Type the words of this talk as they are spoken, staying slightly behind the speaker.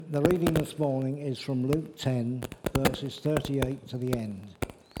The reading this morning is from Luke 10, verses 38 to the end.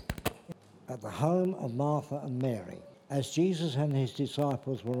 At the home of Martha and Mary, as Jesus and his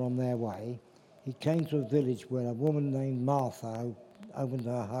disciples were on their way, he came to a village where a woman named Martha opened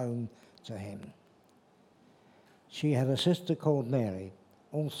her home to him. She had a sister called Mary,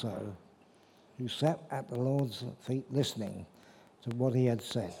 also, who sat at the Lord's feet listening to what he had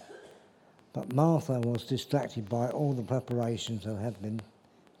said. But Martha was distracted by all the preparations that had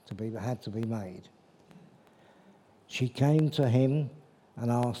to be made. She came to him and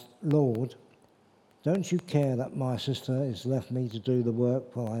asked, "Lord, don't you care that my sister has left me to do the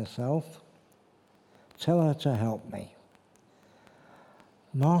work for herself? Tell her to help me."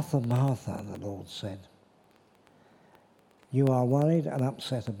 "Martha, Martha," the Lord said, "you are worried and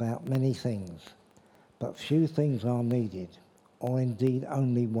upset about many things, but few things are needed, or indeed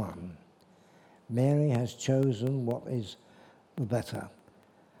only one. Mary has chosen what is the better,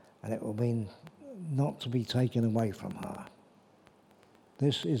 and it will be not to be taken away from her."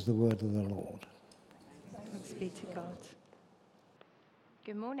 This is the word of the Lord. Thanks be to God.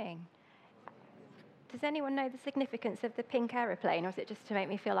 Good morning. Does anyone know the significance of the pink aeroplane, or is it just to make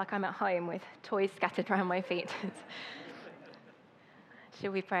me feel like I'm at home with toys scattered around my feet?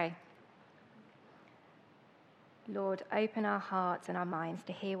 Shall we pray? Lord, open our hearts and our minds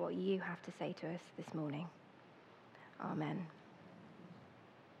to hear what you have to say to us this morning. Amen.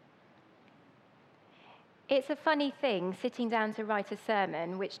 It's a funny thing sitting down to write a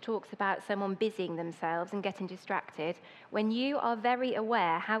sermon which talks about someone busying themselves and getting distracted when you are very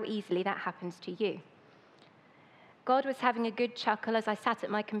aware how easily that happens to you. God was having a good chuckle as I sat at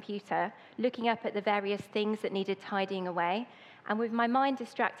my computer, looking up at the various things that needed tidying away, and with my mind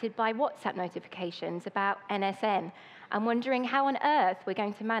distracted by WhatsApp notifications about NSN, and wondering how on earth we're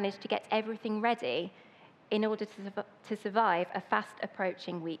going to manage to get everything ready in order to survive a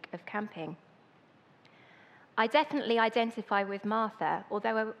fast-approaching week of camping. I definitely identify with Martha,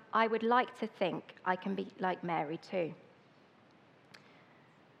 although I would like to think I can be like Mary too.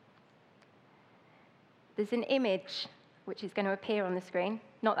 There's an image which is going to appear on the screen,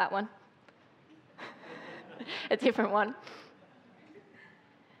 not that one, a different one.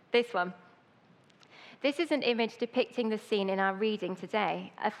 This one. This is an image depicting the scene in our reading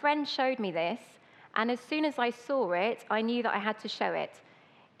today. A friend showed me this, and as soon as I saw it, I knew that I had to show it.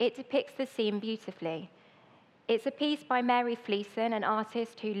 It depicts the scene beautifully. It's a piece by Mary Fleeson, an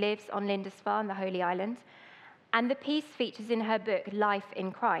artist who lives on Lindisfarne, the Holy Island, and the piece features in her book, Life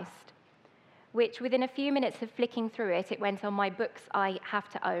in Christ, which within a few minutes of flicking through it, it went on my books I have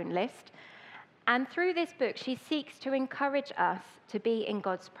to own list. And through this book, she seeks to encourage us to be in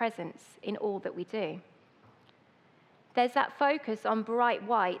God's presence in all that we do. There's that focus on bright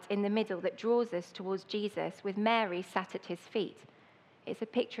white in the middle that draws us towards Jesus, with Mary sat at his feet. It's a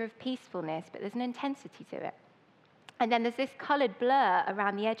picture of peacefulness, but there's an intensity to it. And then there's this coloured blur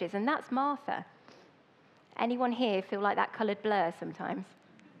around the edges, and that's Martha. Anyone here feel like that coloured blur sometimes?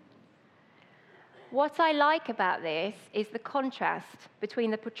 What I like about this is the contrast between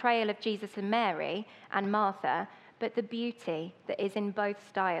the portrayal of Jesus and Mary and Martha, but the beauty that is in both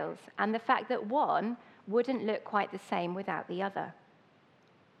styles, and the fact that one wouldn't look quite the same without the other.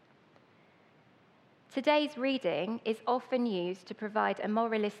 Today's reading is often used to provide a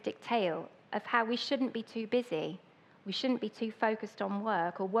moralistic tale of how we shouldn't be too busy, we shouldn't be too focused on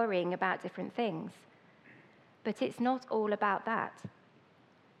work or worrying about different things. But it's not all about that.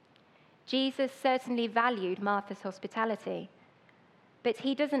 Jesus certainly valued Martha's hospitality, but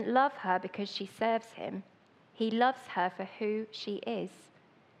he doesn't love her because she serves him. He loves her for who she is.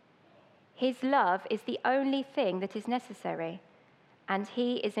 His love is the only thing that is necessary, and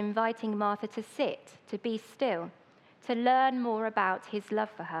he is inviting Martha to sit, to be still, to learn more about his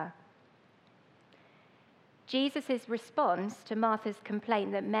love for her. Jesus' response to Martha's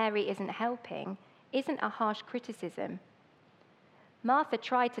complaint that Mary isn't helping isn't a harsh criticism. Martha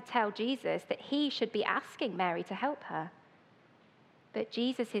tried to tell Jesus that he should be asking Mary to help her. But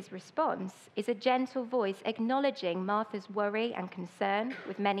Jesus' response is a gentle voice acknowledging Martha's worry and concern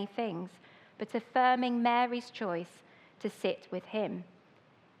with many things, but affirming Mary's choice to sit with him.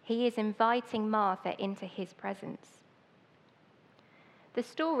 He is inviting Martha into his presence. The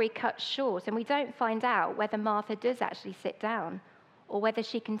story cuts short, and we don't find out whether Martha does actually sit down or whether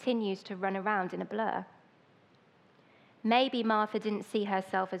she continues to run around in a blur. Maybe Martha didn't see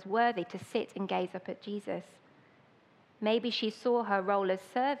herself as worthy to sit and gaze up at Jesus. Maybe she saw her role as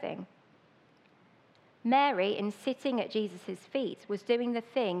serving. Mary, in sitting at Jesus' feet, was doing the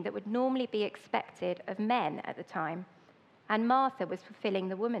thing that would normally be expected of men at the time, and Martha was fulfilling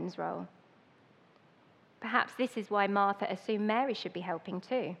the woman's role. Perhaps this is why Martha assumed Mary should be helping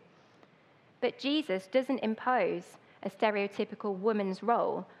too. But Jesus doesn't impose a stereotypical woman's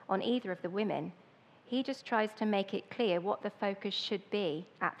role on either of the women. He just tries to make it clear what the focus should be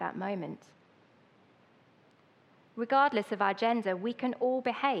at that moment. Regardless of our gender, we can all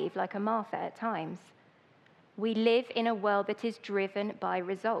behave like a Martha at times. We live in a world that is driven by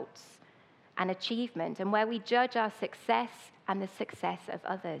results and achievement, and where we judge our success and the success of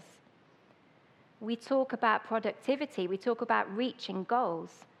others. We talk about productivity, we talk about reaching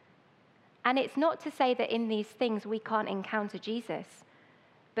goals. And it's not to say that in these things we can't encounter Jesus,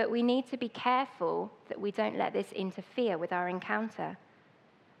 but we need to be careful that we don't let this interfere with our encounter,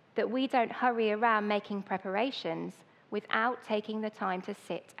 that we don't hurry around making preparations without taking the time to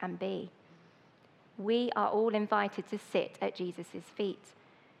sit and be. We are all invited to sit at Jesus' feet.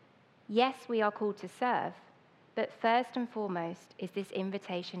 Yes, we are called to serve, but first and foremost is this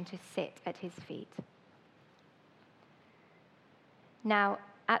invitation to sit at his feet. Now,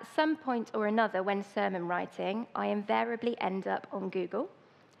 at some point or another when sermon writing, I invariably end up on Google,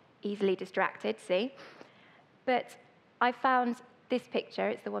 easily distracted, see? But I found this picture.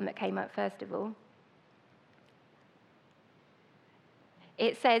 It's the one that came up first of all.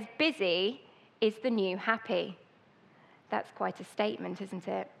 It says, busy is the new happy. That's quite a statement, isn't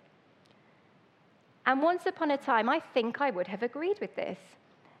it? And once upon a time, I think I would have agreed with this.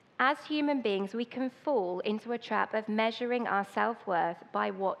 As human beings, we can fall into a trap of measuring our self-worth by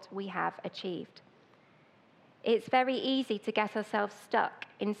what we have achieved. It's very easy to get ourselves stuck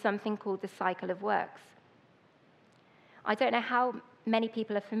in something called the cycle of works. I don't know how many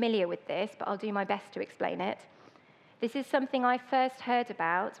people are familiar with this, but I'll do my best to explain it. This is something I first heard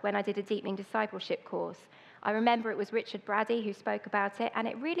about when I did a Deepening Discipleship course. I remember it was Richard Brady who spoke about it, and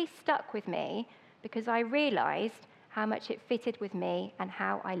it really stuck with me because I realized how much it fitted with me and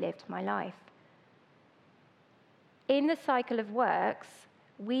how I lived my life. In the cycle of works,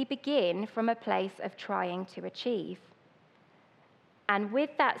 we begin from a place of trying to achieve. And with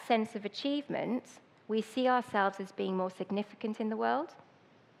that sense of achievement, we see ourselves as being more significant in the world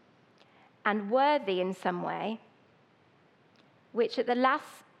and worthy in some way, which at the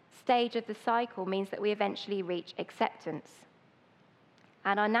last stage of the cycle means that we eventually reach acceptance.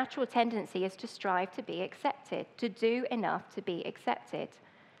 And our natural tendency is to strive to be accepted, to do enough to be accepted.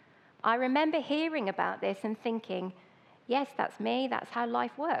 I remember hearing about this and thinking, yes, that's me, that's how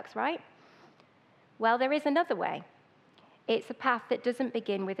life works, right? Well, there is another way. It's a path that doesn't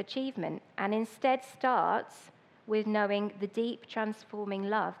begin with achievement and instead starts with knowing the deep, transforming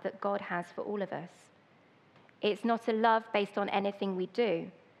love that God has for all of us. It's not a love based on anything we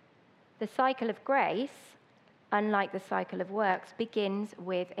do. The cycle of grace, unlike the cycle of works, begins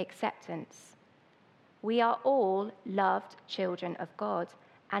with acceptance. We are all loved children of God,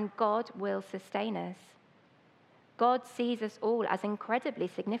 and God will sustain us. God sees us all as incredibly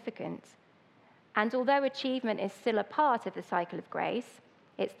significant. And although achievement is still a part of the cycle of grace,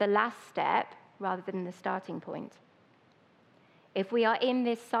 it's the last step rather than the starting point. If we are in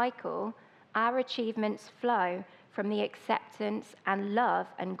this cycle, our achievements flow from the acceptance and love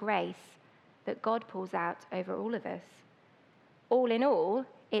and grace that God pours out over all of us. All in all,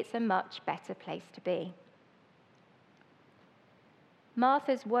 it's a much better place to be.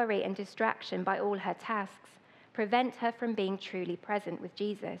 Martha's worry and distraction by all her tasks prevent her from being truly present with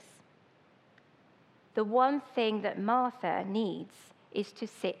Jesus. The one thing that Martha needs is to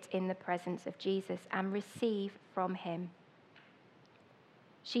sit in the presence of Jesus and receive from him.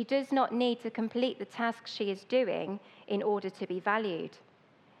 She does not need to complete the task she is doing in order to be valued.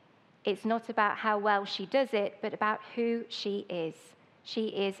 It's not about how well she does it, but about who she is. She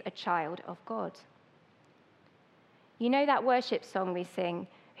is a child of God. You know that worship song we sing,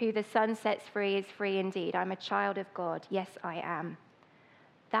 "Who the Son sets free is free indeed. I'm a child of God. Yes, I am."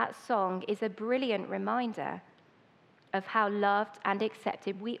 That song is a brilliant reminder of how loved and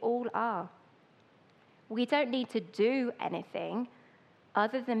accepted we all are. We don't need to do anything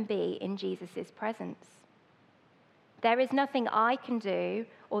other than be in Jesus' presence. There is nothing I can do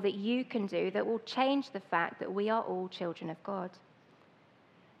or that you can do that will change the fact that we are all children of God.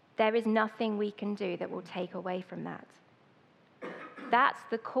 There is nothing we can do that will take away from that. That's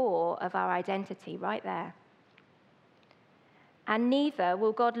the core of our identity right there. And neither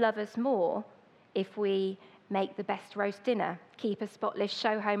will God love us more if we make the best roast dinner, keep a spotless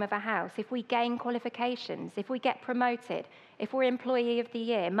show home of a house, if we gain qualifications, if we get promoted, if we're Employee of the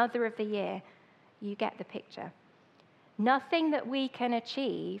Year, Mother of the Year. You get the picture. Nothing that we can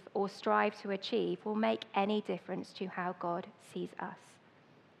achieve or strive to achieve will make any difference to how God sees us.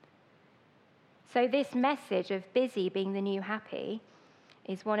 So this message of busy being the new happy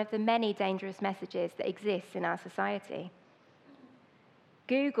is one of the many dangerous messages that exists in our society.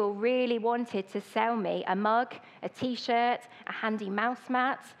 Google really wanted to sell me a mug, a t-shirt, a handy mouse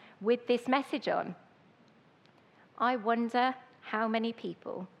mat with this message on. I wonder how many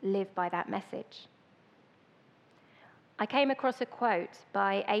people live by that message. I came across a quote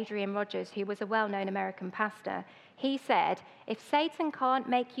by Adrian Rogers, who was a well-known American pastor. He said, "If Satan can't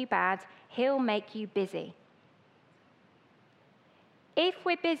make you bad, he'll make you busy." If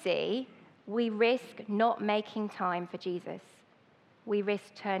we're busy, we risk not making time for Jesus. We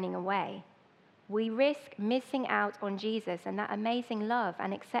risk turning away. We risk missing out on Jesus and that amazing love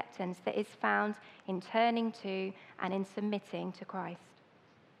and acceptance that is found in turning to and in submitting to Christ.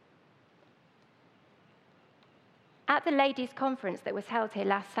 At the ladies' conference that was held here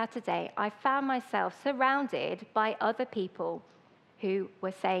last Saturday, I found myself surrounded by other people who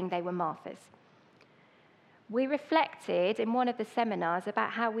were saying they were Marthas. We reflected in one of the seminars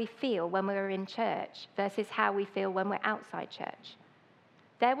about how we feel when we're in church versus how we feel when we're outside church.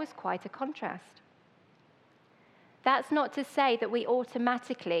 There was quite a contrast. That's not to say that we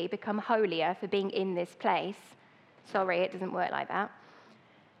automatically become holier for being in this place. Sorry, it doesn't work like that.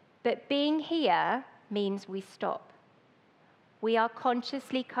 But being here means we stop. We are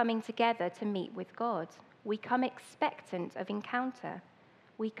consciously coming together to meet with God. We come expectant of encounter.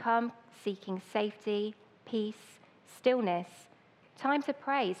 We come seeking safety, peace, stillness, time to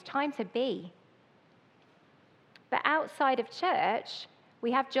praise, time to be. But outside of church,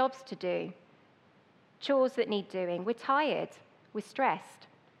 we have jobs to do, chores that need doing. We're tired, we're stressed.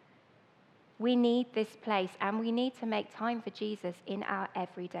 We need this place, and we need to make time for Jesus in our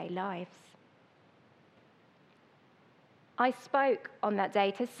everyday lives. I spoke on that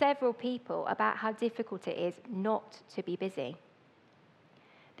day to several people about how difficult it is not to be busy.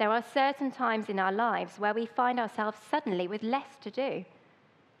 There are certain times in our lives where we find ourselves suddenly with less to do.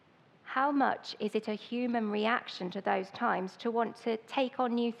 How much is it a human reaction to those times to want to take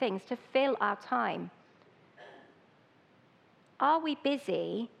on new things, to fill our time? Are we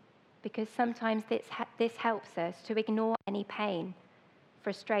busy because sometimes this helps us to ignore any pain,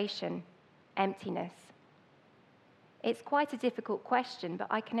 frustration, emptiness? It's quite a difficult question, but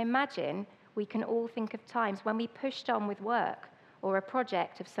I can imagine we can all think of times when we pushed on with work or a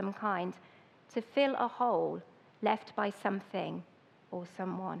project of some kind to fill a hole left by something or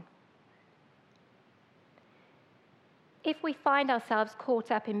someone. If we find ourselves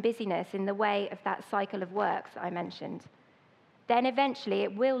caught up in busyness in the way of that cycle of works that I mentioned, then eventually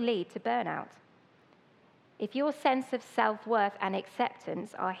it will lead to burnout. If your sense of self-worth and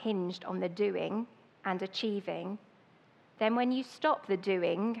acceptance are hinged on the doing and achieving, then when you stop the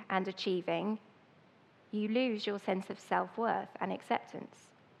doing and achieving, you lose your sense of self-worth and acceptance.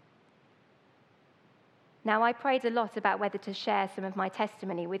 Now, I prayed a lot about whether to share some of my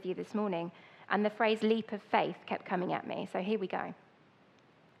testimony with you this morning, and the phrase leap of faith kept coming at me, so here we go.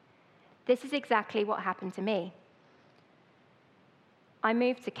 This is exactly what happened to me. I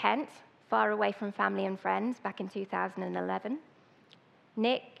moved to Kent, far away from family and friends, back in 2011.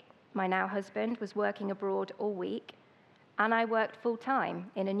 Nick, my now husband, was working abroad all week, and I worked full-time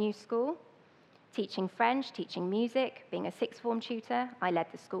in a new school, teaching French, teaching music, being a sixth form tutor. I led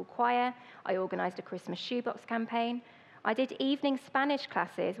the school choir. I organised a Christmas shoebox campaign. I did evening Spanish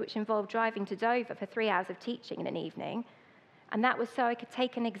classes, which involved driving to Dover for 3 hours of teaching in an evening, and that was so I could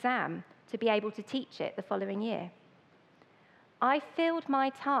take an exam to be able to teach it the following year. I filled my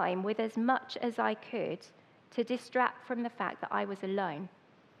time with as much as I could to distract from the fact that I was alone.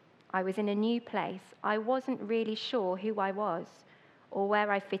 I was in a new place. I wasn't really sure who I was or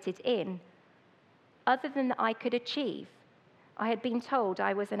where I fitted in, other than that I could achieve. I had been told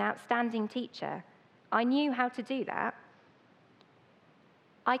I was an outstanding teacher. I knew how to do that.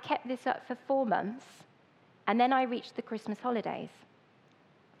 I kept this up for 4 months, and then I reached the Christmas holidays.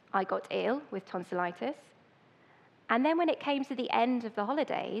 I got ill with tonsillitis, and then when it came to the end of the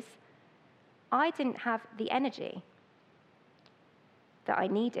holidays, I didn't have the energy that I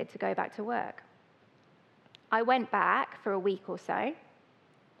needed to go back to work. I went back for a week or so,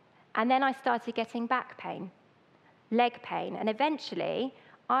 and then I started getting back pain, leg pain, and eventually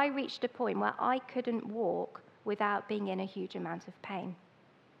I reached a point where I couldn't walk without being in a huge amount of pain.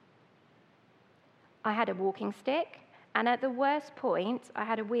 I had a walking stick, and at the worst point, I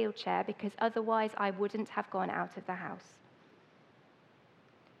had a wheelchair because otherwise I wouldn't have gone out of the house.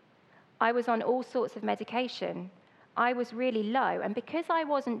 I was on all sorts of medication. I was really low, and because I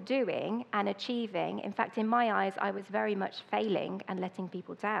wasn't doing and achieving, in fact, in my eyes, I was very much failing and letting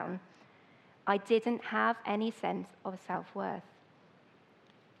people down, I didn't have any sense of self-worth.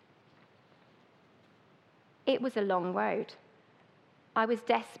 It was a long road. I was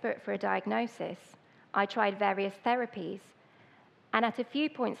desperate for a diagnosis. I tried various therapies. And at a few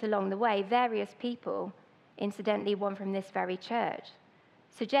points along the way, various people, incidentally one from this very church,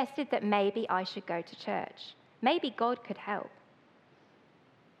 suggested that maybe I should go to church. Maybe God could help.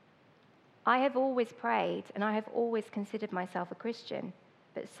 I have always prayed and I have always considered myself a Christian,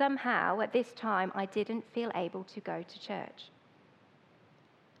 but somehow at this time I didn't feel able to go to church.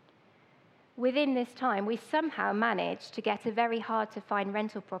 Within this time, we somehow managed to get a very hard-to-find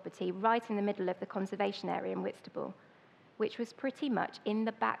rental property right in the middle of the conservation area in Whitstable, which was pretty much in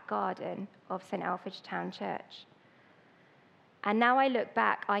the back garden of St. Alfred's Town Church. And now I look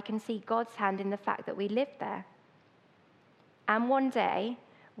back, I can see God's hand in the fact that we lived there. And one day,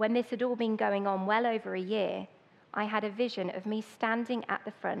 when this had all been going on well over a year, I had a vision of me standing at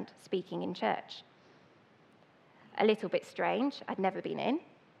the front speaking in church. A little bit strange, I'd never been in,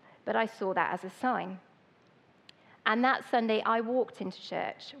 but I saw that as a sign. And that Sunday, I walked into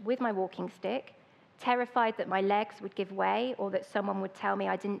church with my walking stick, terrified that my legs would give way or that someone would tell me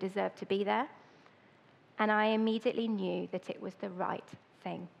I didn't deserve to be there. And I immediately knew that it was the right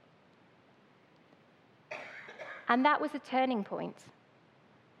thing. And that was a turning point.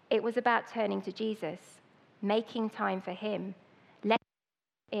 It was about turning to Jesus, making time for him, letting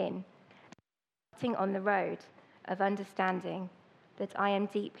him in, starting on the road of understanding that I am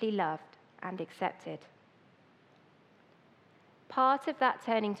deeply loved and accepted. Part of that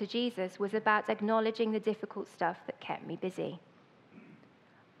turning to Jesus was about acknowledging the difficult stuff that kept me busy.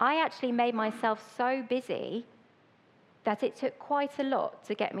 I actually made myself so busy that it took quite a lot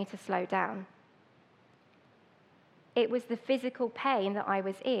to get me to slow down. It was the physical pain that I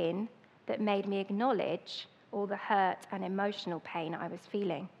was in that made me acknowledge all the hurt and emotional pain I was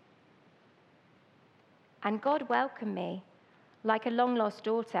feeling. And God welcomed me like a long-lost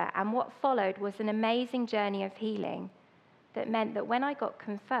daughter, and what followed was an amazing journey of healing that meant that when I got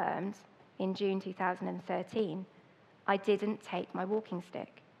confirmed in June 2013, I didn't take my walking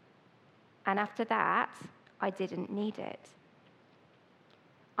stick. And after that, I didn't need it.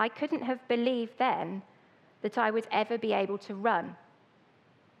 I couldn't have believed then that I would ever be able to run.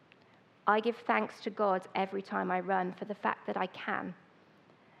 I give thanks to God every time I run for the fact that I can.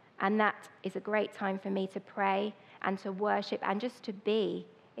 And that is a great time for me to pray and to worship and just to be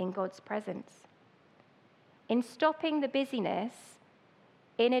in God's presence. In stopping the busyness,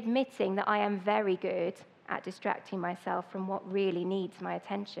 in admitting that I am very good at distracting myself from what really needs my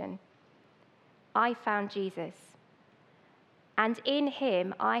attention, I found Jesus. And in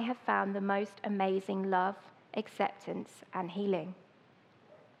him, I have found the most amazing love, acceptance, and healing.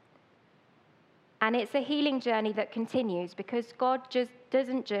 And it's a healing journey that continues because God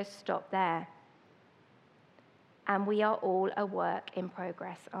doesn't just stop there. And we are all a work in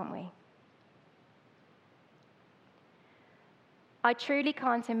progress, aren't we? I truly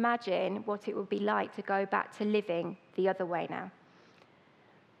can't imagine what it would be like to go back to living the other way now.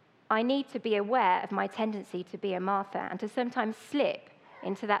 I need to be aware of my tendency to be a Martha and to sometimes slip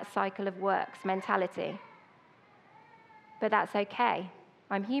into that cycle of works mentality. But that's okay.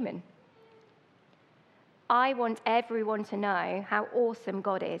 I'm human. I want everyone to know how awesome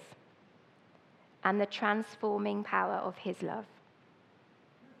God is and the transforming power of his love.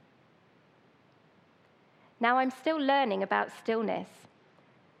 Now, I'm still learning about stillness.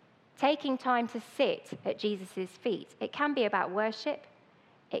 Taking time to sit at Jesus' feet. It can be about worship.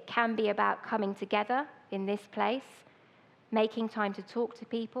 It can be about coming together in this place, making time to talk to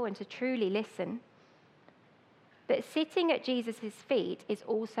people and to truly listen. But sitting at Jesus' feet is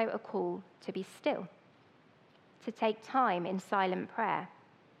also a call to be still, to take time in silent prayer.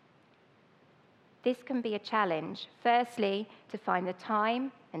 This can be a challenge, firstly, to find the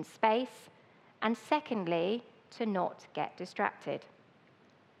time and space, and secondly, to not get distracted.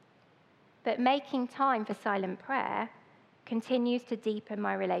 But making time for silent prayer continues to deepen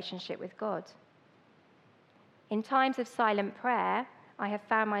my relationship with God. In times of silent prayer, I have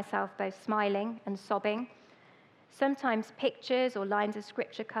found myself both smiling and sobbing. Sometimes pictures or lines of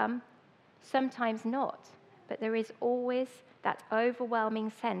scripture come, sometimes not, but there is always that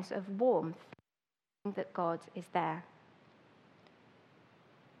overwhelming sense of warmth that God is there.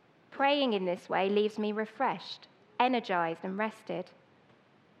 Praying in this way leaves me refreshed, energized, and rested.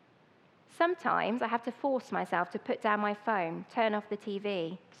 Sometimes I have to force myself to put down my phone, turn off the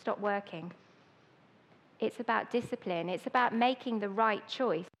TV, stop working. It's about discipline. It's about making the right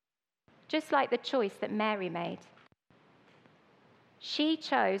choice, just like the choice that Mary made. She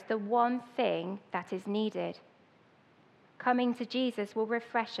chose the one thing that is needed. Coming to Jesus will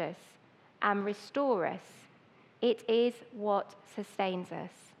refresh us and restore us. It is what sustains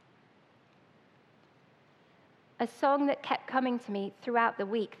us. A song that kept coming to me throughout the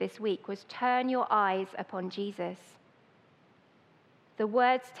week this week was "Turn Your Eyes Upon Jesus." The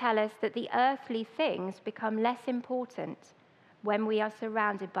words tell us that the earthly things become less important when we are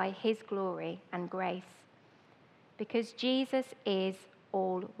surrounded by his glory and grace, because Jesus is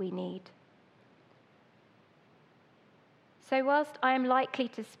all we need. So whilst I am likely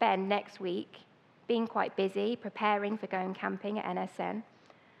to spend next week being quite busy preparing for going camping at NSN,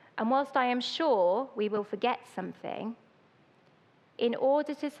 and whilst I am sure we will forget something, in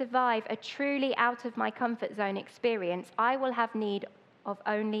order to survive a truly out of my comfort zone experience, I will have need of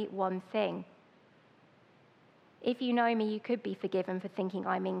only one thing. If you know me, you could be forgiven for thinking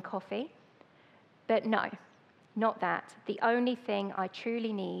I mean coffee. But no, not that. The only thing I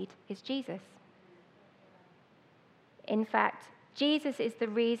truly need is Jesus. In fact, Jesus is the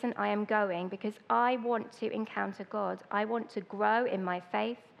reason I am going, because I want to encounter God. I want to grow in my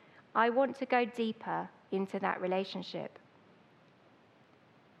faith. I want to go deeper into that relationship.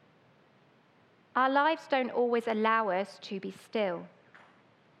 Our lives don't always allow us to be still,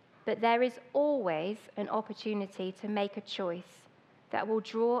 but there is always an opportunity to make a choice that will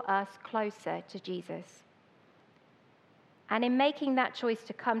draw us closer to Jesus. And in making that choice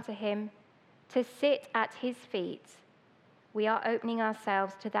to come to him, to sit at his feet, we are opening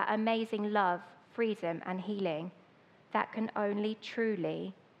ourselves to that amazing love, freedom, and healing that can only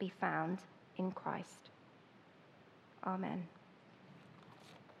truly be found in Christ. Amen.